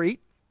puppy treat.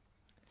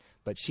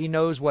 But she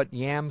knows what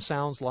yam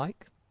sounds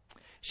like.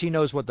 She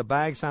knows what the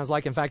bag sounds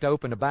like. In fact, I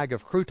opened a bag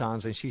of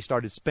croutons and she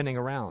started spinning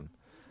around.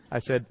 I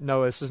said,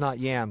 no, this is not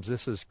yams.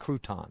 This is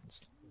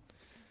croutons.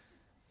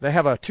 They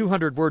have a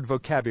 200-word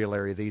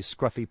vocabulary, these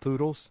scruffy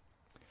poodles.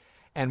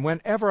 And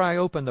whenever I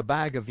open the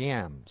bag of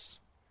yams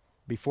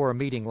before a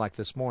meeting like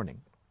this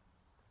morning,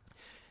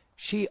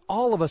 she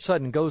all of a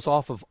sudden goes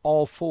off of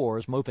all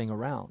fours moping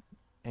around,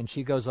 and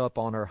she goes up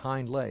on her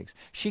hind legs.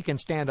 She can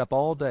stand up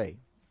all day,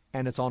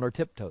 and it's on her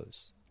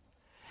tiptoes.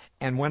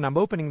 And when I'm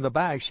opening the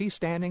bag, she's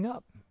standing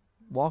up,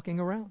 walking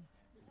around.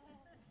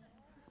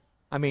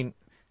 I mean,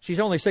 she's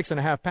only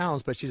 6.5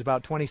 pounds, but she's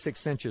about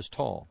 26 inches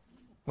tall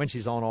when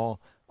she's on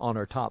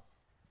her top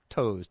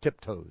toes,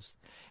 tiptoes.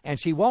 And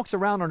she walks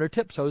around on her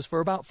tiptoes for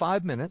about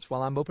 5 minutes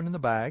while I'm opening the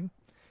bag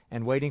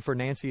and waiting for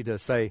Nancy to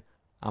say,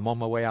 I'm on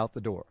my way out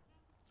the door.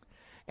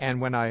 And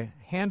when I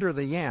hand her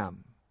the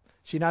yam,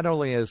 she not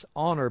only is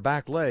on her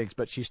back legs,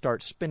 but she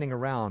starts spinning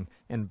around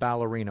in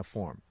ballerina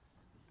form.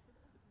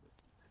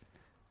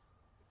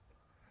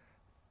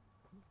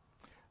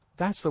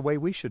 That's the way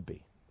we should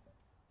be.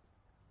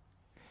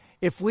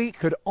 If we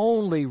could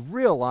only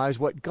realize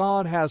what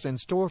God has in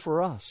store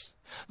for us.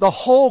 The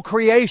whole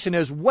creation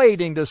is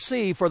waiting to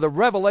see for the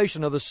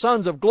revelation of the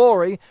sons of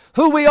glory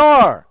who we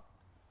are.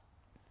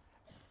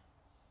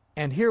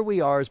 And here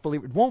we are as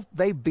believers. Won't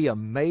they be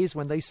amazed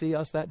when they see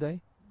us that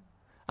day?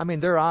 I mean,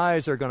 their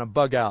eyes are going to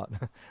bug out.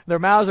 Their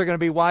mouths are going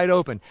to be wide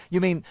open.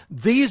 You mean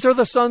these are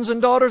the sons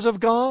and daughters of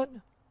God?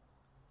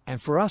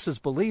 And for us as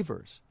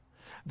believers,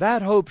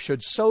 that hope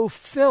should so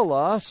fill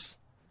us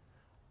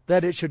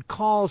that it should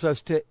cause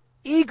us to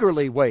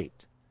eagerly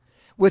wait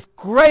with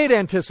great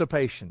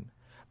anticipation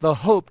the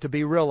hope to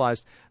be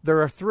realized.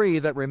 There are three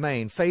that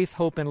remain: faith,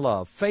 hope, and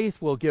love.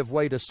 Faith will give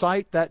way to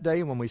sight that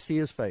day when we see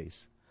His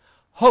face.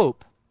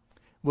 Hope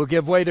will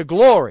give way to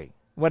glory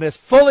when it's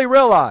fully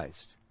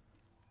realized.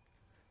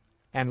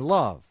 And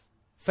love.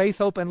 Faith,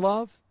 hope, and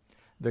love.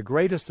 The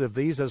greatest of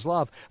these is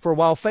love. For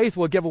while faith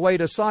will give way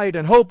to sight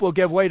and hope will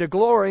give way to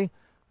glory,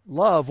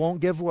 love won't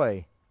give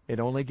way. It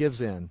only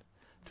gives in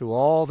to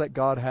all that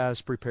God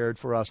has prepared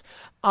for us.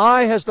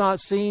 Eye has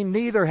not seen,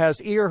 neither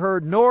has ear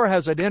heard, nor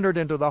has it entered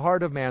into the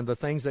heart of man the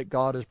things that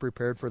God has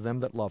prepared for them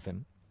that love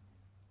Him.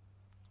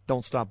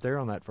 Don't stop there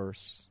on that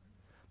verse.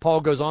 Paul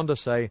goes on to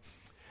say,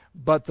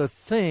 but the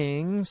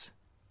things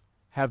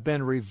have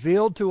been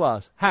revealed to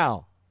us.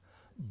 How?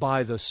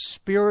 By the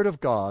Spirit of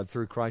God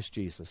through Christ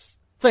Jesus.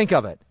 Think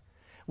of it.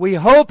 We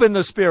hope in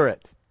the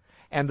Spirit,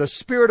 and the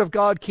Spirit of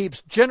God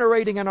keeps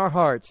generating in our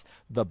hearts.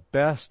 The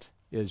best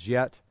is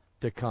yet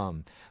to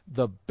come.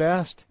 The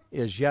best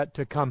is yet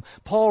to come.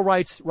 Paul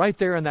writes right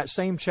there in that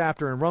same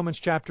chapter in Romans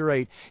chapter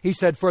 8, he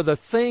said, for the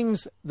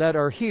things that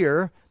are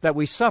here, that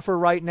we suffer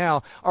right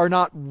now, are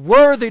not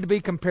worthy to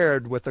be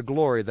compared with the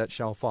glory that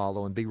shall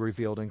follow and be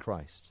revealed in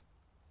Christ.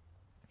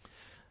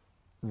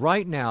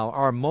 Right now,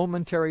 our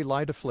momentary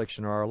light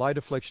affliction, or our light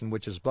affliction,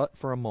 which is but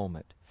for a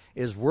moment,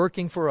 is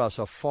working for us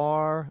a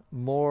far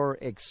more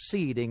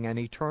exceeding and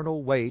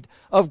eternal weight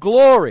of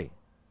glory.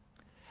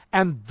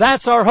 And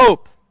that's our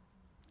hope.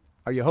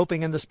 Are you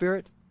hoping in the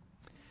Spirit?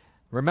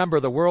 Remember,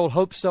 the world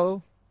hopes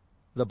so,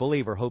 the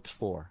believer hopes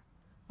for.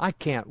 I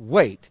can't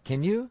wait,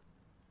 can you?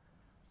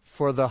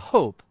 For the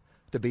hope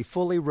to be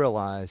fully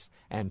realized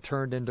and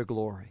turned into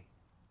glory.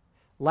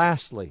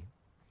 Lastly,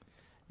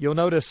 you'll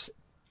notice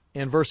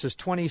in verses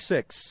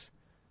 26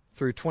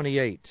 through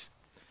 28,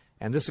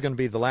 and this is going to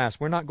be the last.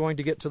 We're not going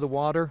to get to the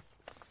water.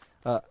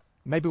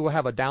 Maybe we'll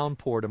have a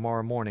downpour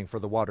tomorrow morning for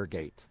the water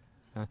gate.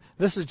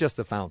 This is just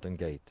the fountain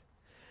gate.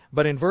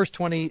 But in verse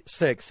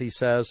 26, he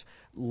says,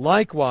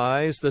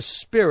 likewise, the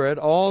Spirit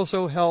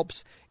also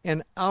helps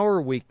in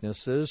our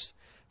weaknesses,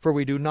 for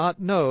we do not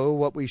know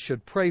what we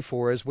should pray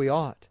for as we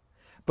ought.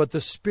 But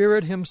the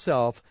Spirit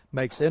Himself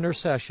makes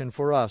intercession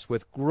for us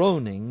with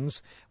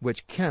groanings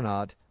which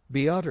cannot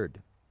be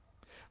uttered.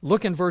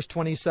 Look in verse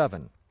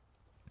 27.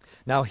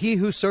 Now He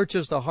who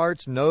searches the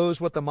hearts knows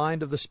what the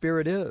mind of the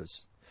Spirit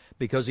is,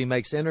 because He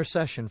makes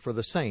intercession for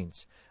the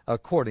saints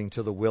according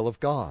to the will of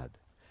God.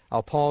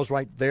 I'll pause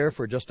right there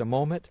for just a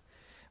moment.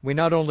 We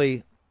not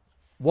only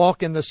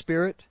walk in the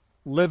Spirit,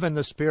 live in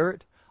the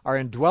Spirit, are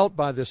indwelt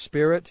by the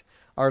Spirit,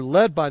 are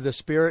led by the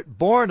Spirit,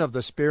 born of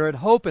the Spirit,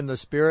 hope in the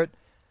Spirit,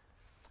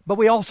 but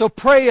we also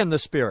pray in the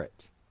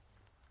Spirit.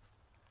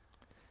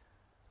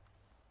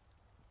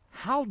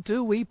 How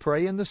do we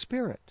pray in the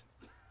Spirit?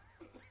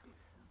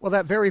 Well,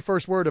 that very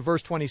first word of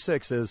verse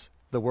 26 is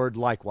the word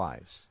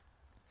likewise.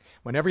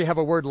 Whenever you have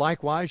a word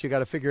likewise, you got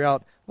to figure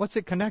out, what's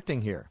it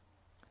connecting here?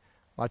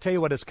 Well, I'll tell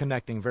you what it's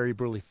connecting very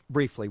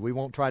briefly. We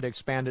won't try to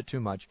expand it too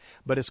much.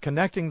 But it's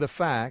connecting the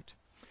fact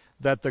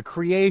that the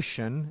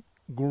creation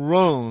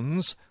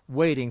groans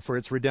waiting for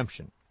its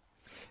redemption.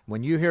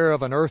 When you hear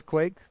of an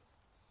earthquake,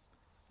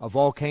 a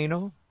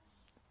volcano,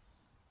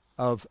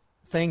 of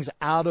things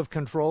out of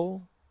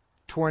control,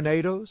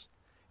 tornadoes,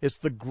 it's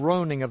the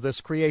groaning of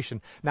this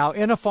creation. Now,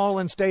 in a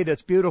fallen state,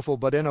 it's beautiful,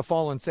 but in a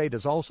fallen state,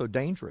 it's also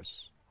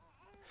dangerous.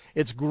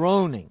 It's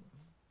groaning.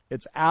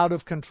 It's out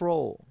of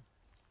control.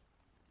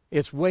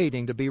 It's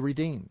waiting to be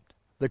redeemed,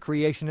 the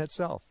creation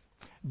itself.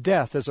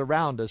 Death is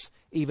around us,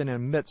 even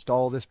amidst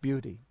all this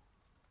beauty.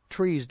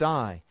 Trees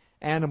die,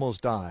 animals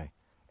die,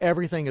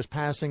 everything is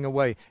passing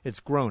away, it's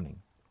groaning.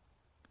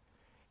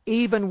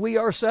 Even we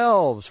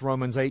ourselves,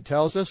 Romans 8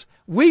 tells us,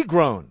 we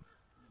groan.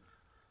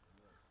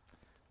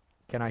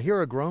 Can I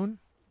hear a groan?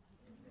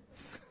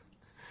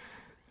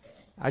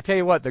 I tell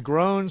you what, the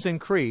groans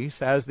increase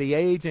as the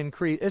age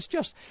increases. It's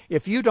just,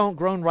 if you don't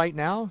groan right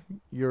now,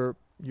 you're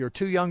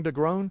too young to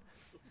groan.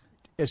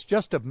 It's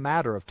just a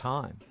matter of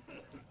time.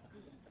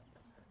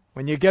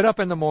 When you get up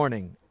in the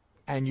morning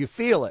and you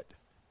feel it,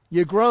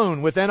 you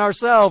groan within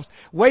ourselves,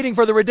 waiting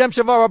for the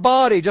redemption of our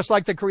body, just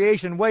like the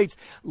creation waits.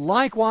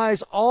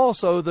 Likewise,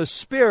 also the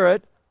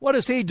Spirit, what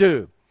does He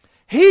do?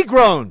 He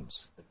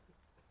groans.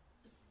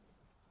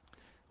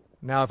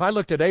 Now, if I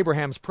looked at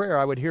Abraham's prayer,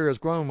 I would hear his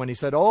groan when he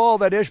said, "Oh,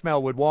 that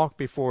Ishmael would walk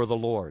before the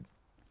Lord."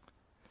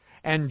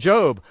 And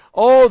Job,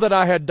 "Oh, that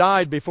I had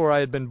died before I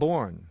had been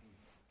born."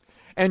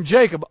 And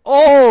Jacob,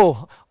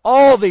 "Oh,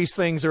 all these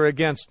things are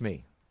against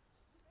me."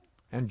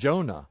 And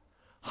Jonah,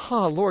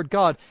 Lord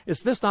God,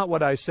 is this not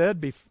what I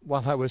said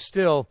while I was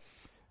still,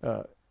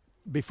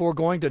 before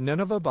going to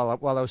Nineveh,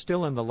 while I was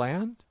still in the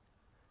land?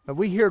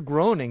 We hear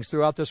groanings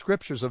throughout the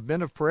Scriptures of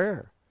men of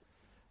prayer.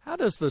 How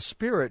does the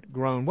Spirit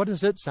groan? What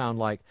does it sound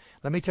like?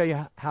 Let me tell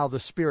you how the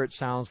Spirit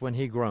sounds when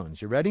He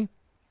groans. You ready?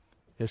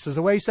 This is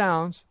the way He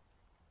sounds.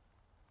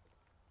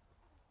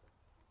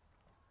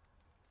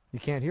 You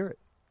can't hear it.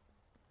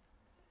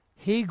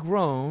 He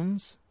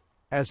groans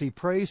as He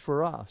prays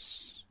for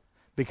us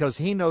because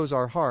He knows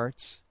our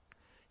hearts.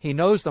 He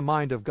knows the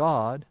mind of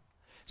God.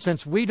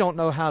 Since we don't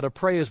know how to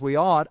pray as we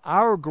ought,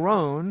 our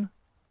groan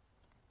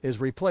is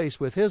replaced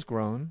with His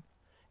groan,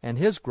 and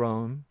His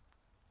groan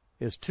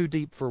is too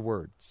deep for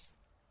words.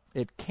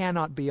 It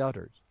cannot be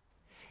uttered.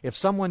 If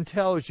someone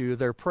tells you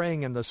they're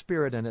praying in the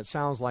Spirit and it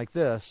sounds like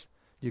this,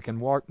 you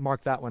can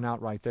mark that one out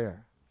right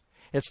there.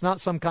 It's not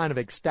some kind of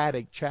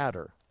ecstatic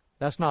chatter.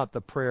 That's not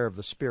the prayer of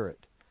the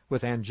Spirit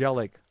with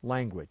angelic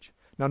language.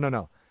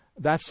 No.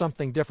 That's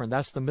something different.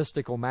 That's the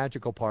mystical,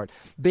 magical part.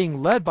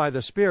 Being led by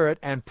the Spirit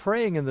and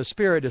praying in the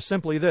Spirit is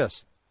simply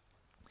this.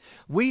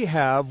 We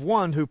have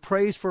one who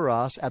prays for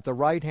us at the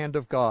right hand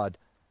of God.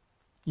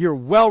 You're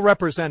well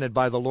represented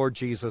by the Lord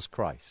Jesus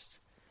Christ.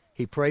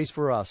 He prays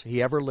for us.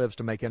 He ever lives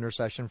to make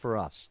intercession for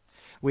us.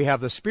 We have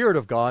the Spirit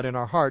of God in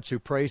our hearts who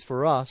prays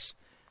for us.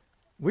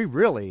 We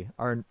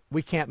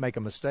can't make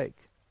a mistake.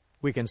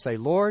 We can say,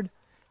 "Lord,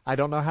 I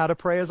don't know how to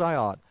pray as I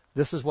ought.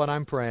 This is what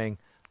I'm praying.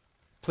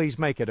 Please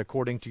make it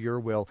according to your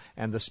will."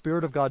 And the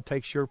Spirit of God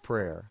takes your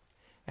prayer.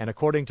 And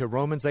according to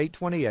Romans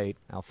 8:28,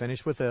 I'll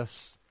finish with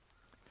this.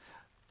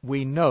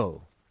 We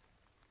know,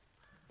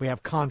 we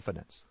have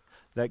confidence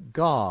that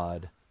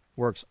God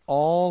works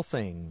all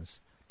things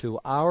to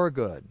our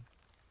good.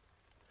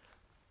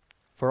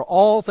 For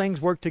all things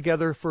work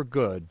together for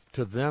good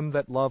to them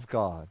that love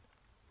God,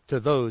 to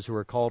those who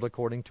are called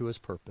according to His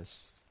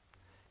purpose.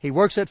 He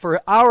works it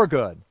for our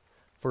good,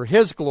 for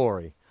His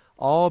glory,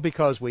 all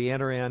because we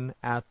enter in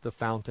at the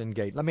fountain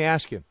gate. Let me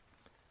ask you,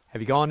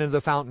 have you gone into the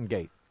fountain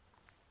gate?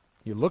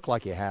 You look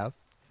like you have.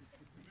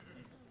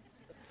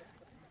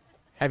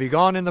 Have you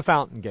gone in the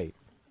fountain gate?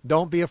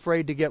 Don't be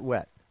afraid to get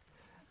wet.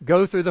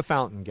 Go through the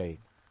fountain gate.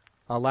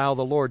 Allow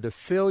the Lord to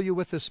fill you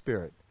with the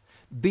Spirit.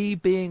 Be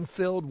being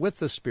filled with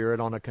the Spirit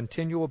on a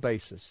continual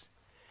basis.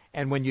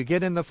 And when you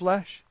get in the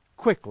flesh,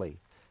 quickly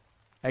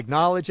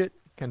acknowledge it,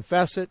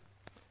 confess it,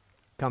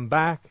 come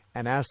back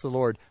and ask the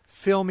Lord,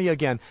 fill me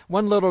again.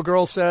 One little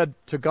girl said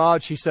to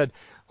God, she said,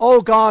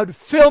 "Oh God,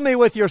 fill me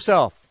with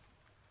yourself.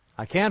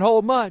 I can't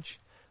hold much,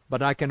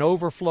 but I can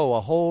overflow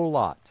a whole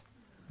lot.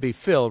 Be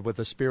filled with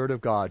the Spirit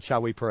of God."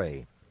 Shall we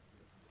pray?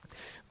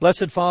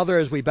 Blessed Father,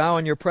 as we bow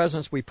in your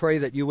presence, we pray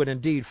that you would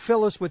indeed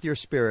fill us with your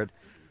Spirit,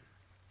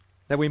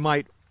 that we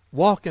might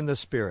walk in the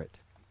Spirit,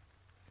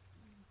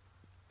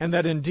 and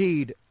that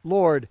indeed,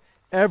 Lord,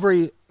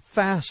 every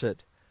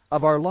facet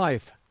of our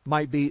life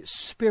might be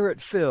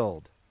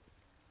Spirit-filled,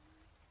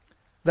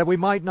 that we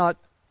might not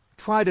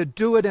try to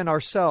do it in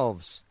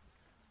ourselves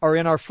or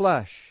in our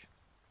flesh,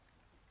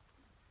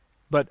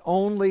 but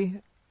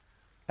only,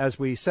 as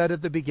we said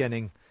at the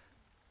beginning,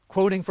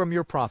 quoting from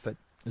your prophet,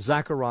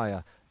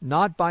 Zechariah,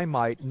 "Not by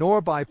might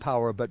nor by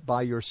power, but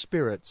by your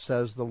Spirit,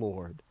 says the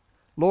Lord."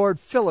 Lord,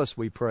 fill us,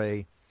 we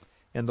pray.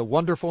 In the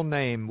wonderful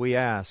name we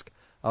ask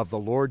of the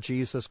Lord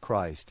Jesus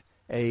Christ.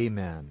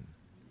 Amen.